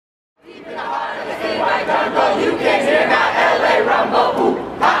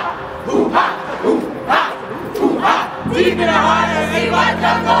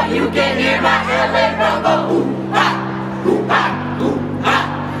you can hear my LA rumble. Ooh, ha, ooh, ha, ooh, ha,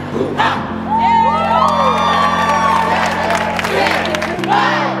 ooh, ha. 10,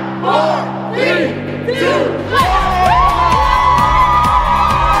 5, 4, 3, 2, 1.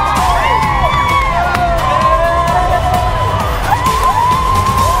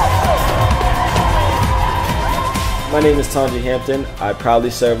 My name is Tonji Hampton. I proudly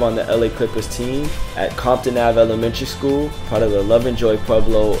serve on the LA Clippers team at Compton Ave Elementary School, part of the Love and Joy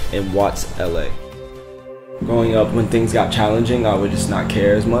Pueblo in Watts, LA. Growing up, when things got challenging, I would just not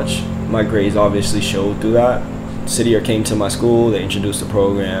care as much. My grades obviously showed through that. City Year came to my school, they introduced the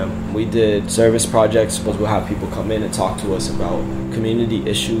program. We did service projects, but we'll have people come in and talk to us about community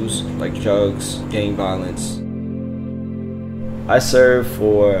issues like drugs, gang violence. I serve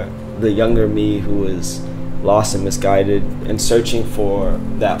for the younger me who is lost and misguided and searching for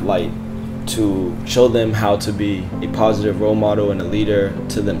that light to show them how to be a positive role model and a leader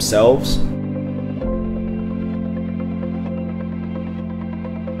to themselves.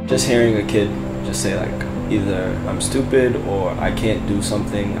 Just hearing a kid just say like either I'm stupid or I can't do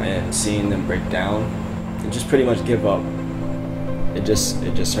something and seeing them break down and just pretty much give up, it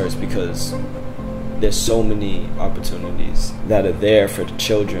just hurts because there's so many opportunities that are there for the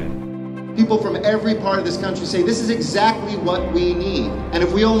children. People from every part of this country say this is exactly what we need. And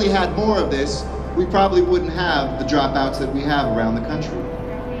if we only had more of this, we probably wouldn't have the dropouts that we have around the country.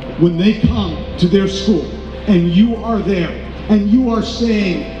 When they come to their school and you are there and you are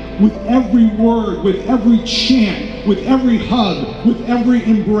saying with every word, with every chant, with every hug, with every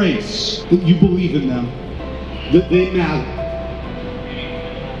embrace that you believe in them, that they matter,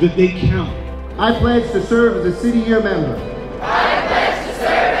 that they count. I pledge to serve as a City Year member. I pledge to serve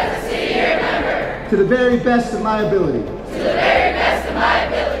as a City Year member. To the very best of my ability. To the very best of my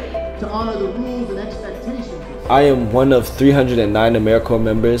ability. To honor the rules and expectations. I am one of 309 AmeriCorps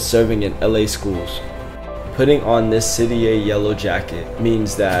members serving in LA schools. Putting on this City Year yellow jacket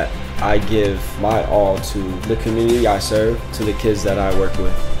means that I give my all to the community I serve, to the kids that I work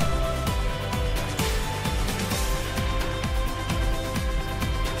with.